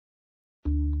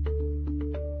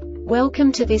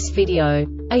Welcome to this video.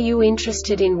 Are you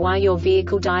interested in why your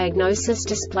vehicle diagnosis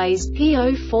displays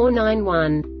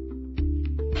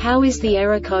P0491? How is the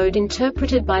error code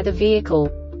interpreted by the vehicle?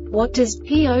 What does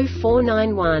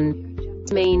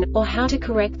P0491 mean, or how to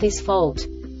correct this fault?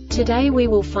 Today we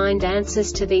will find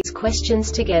answers to these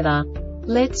questions together.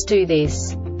 Let's do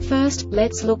this. First,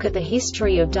 let's look at the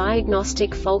history of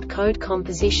diagnostic fault code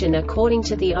composition according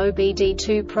to the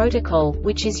OBD2 protocol,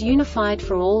 which is unified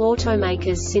for all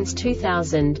automakers since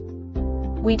 2000.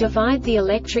 We divide the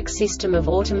electric system of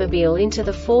automobile into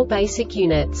the four basic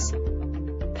units: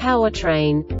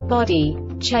 powertrain, body,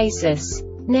 chassis,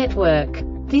 network.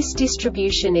 This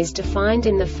distribution is defined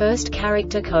in the first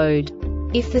character code.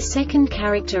 If the second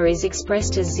character is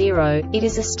expressed as 0, it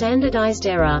is a standardized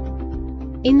error.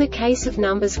 In the case of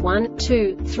numbers 1,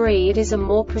 2, 3, it is a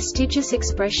more prestigious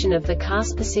expression of the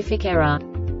car-specific error.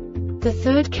 The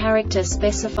third character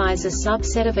specifies a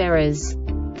subset of errors.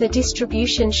 The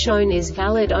distribution shown is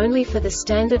valid only for the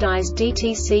standardized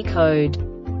DTC code.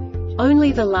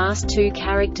 Only the last two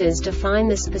characters define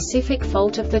the specific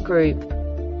fault of the group.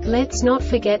 Let's not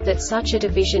forget that such a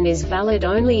division is valid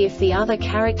only if the other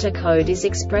character code is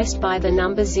expressed by the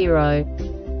number 0.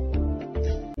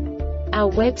 Our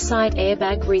website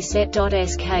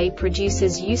airbagreset.sk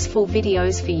produces useful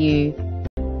videos for you.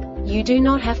 You do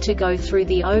not have to go through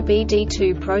the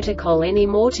OBD2 protocol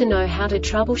anymore to know how to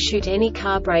troubleshoot any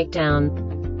car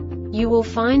breakdown. You will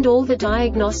find all the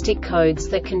diagnostic codes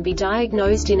that can be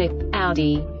diagnosed in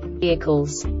Audi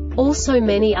vehicles. Also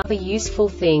many other useful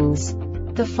things.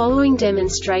 The following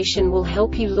demonstration will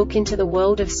help you look into the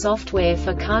world of software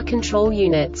for car control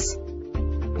units.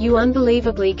 You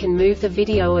unbelievably can move the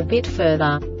video a bit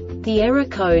further. The error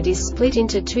code is split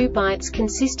into 2 bytes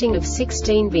consisting of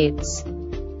 16 bits.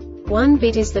 1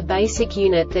 bit is the basic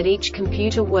unit that each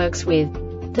computer works with.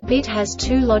 The bit has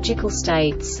 2 logical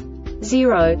states: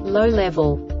 0, low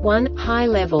level, 1, high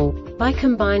level. By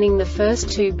combining the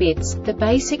first 2 bits, the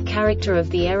basic character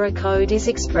of the error code is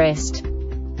expressed.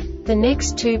 The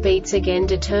next 2 beats again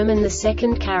determine the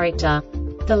second character.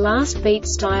 The last beat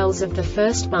styles of the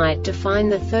first byte define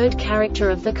the third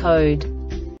character of the code.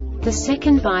 The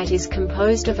second byte is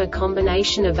composed of a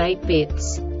combination of 8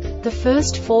 bits. The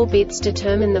first 4 bits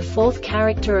determine the fourth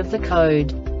character of the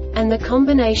code. And the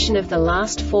combination of the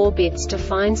last 4 bits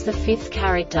defines the fifth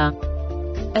character.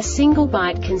 A single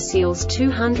byte conceals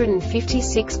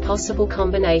 256 possible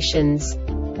combinations.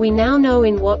 We now know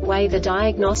in what way the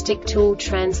diagnostic tool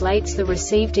translates the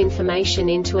received information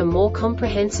into a more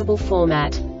comprehensible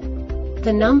format.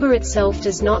 The number itself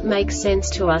does not make sense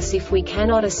to us if we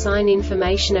cannot assign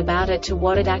information about it to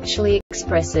what it actually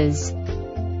expresses.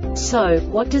 So,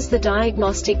 what does the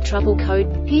diagnostic trouble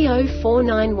code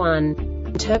P0491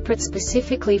 interpret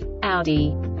specifically for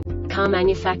Audi car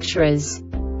manufacturers?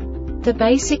 The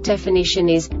basic definition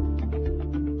is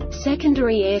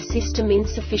secondary air system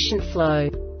insufficient flow.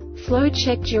 Flow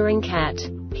check during CAT.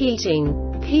 Heating.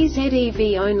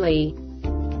 PZEV only.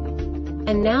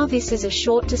 And now this is a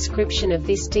short description of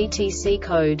this DTC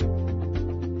code.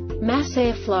 Mass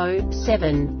airflow,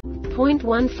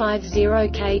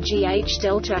 7.150 kgh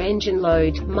delta engine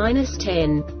load,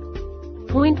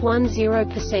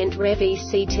 -10.10% rev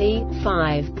ECT,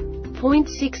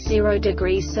 5.60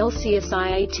 degrees Celsius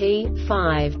IAT,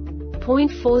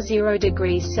 5.40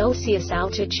 degrees Celsius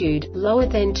altitude, lower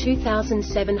than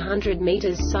 2,700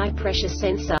 meters Psi pressure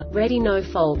sensor, ready, no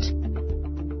fault.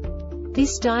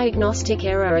 This diagnostic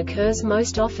error occurs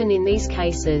most often in these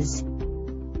cases.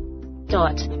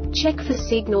 Check for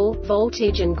signal,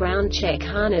 voltage and ground. Check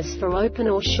harness for open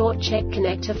or short. Check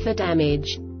connector for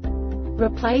damage.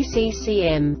 Replace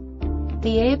ECM.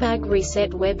 The Airbag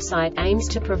Reset website aims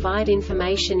to provide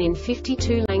information in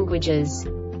 52 languages.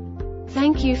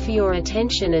 Thank you for your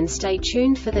attention and stay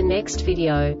tuned for the next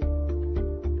video.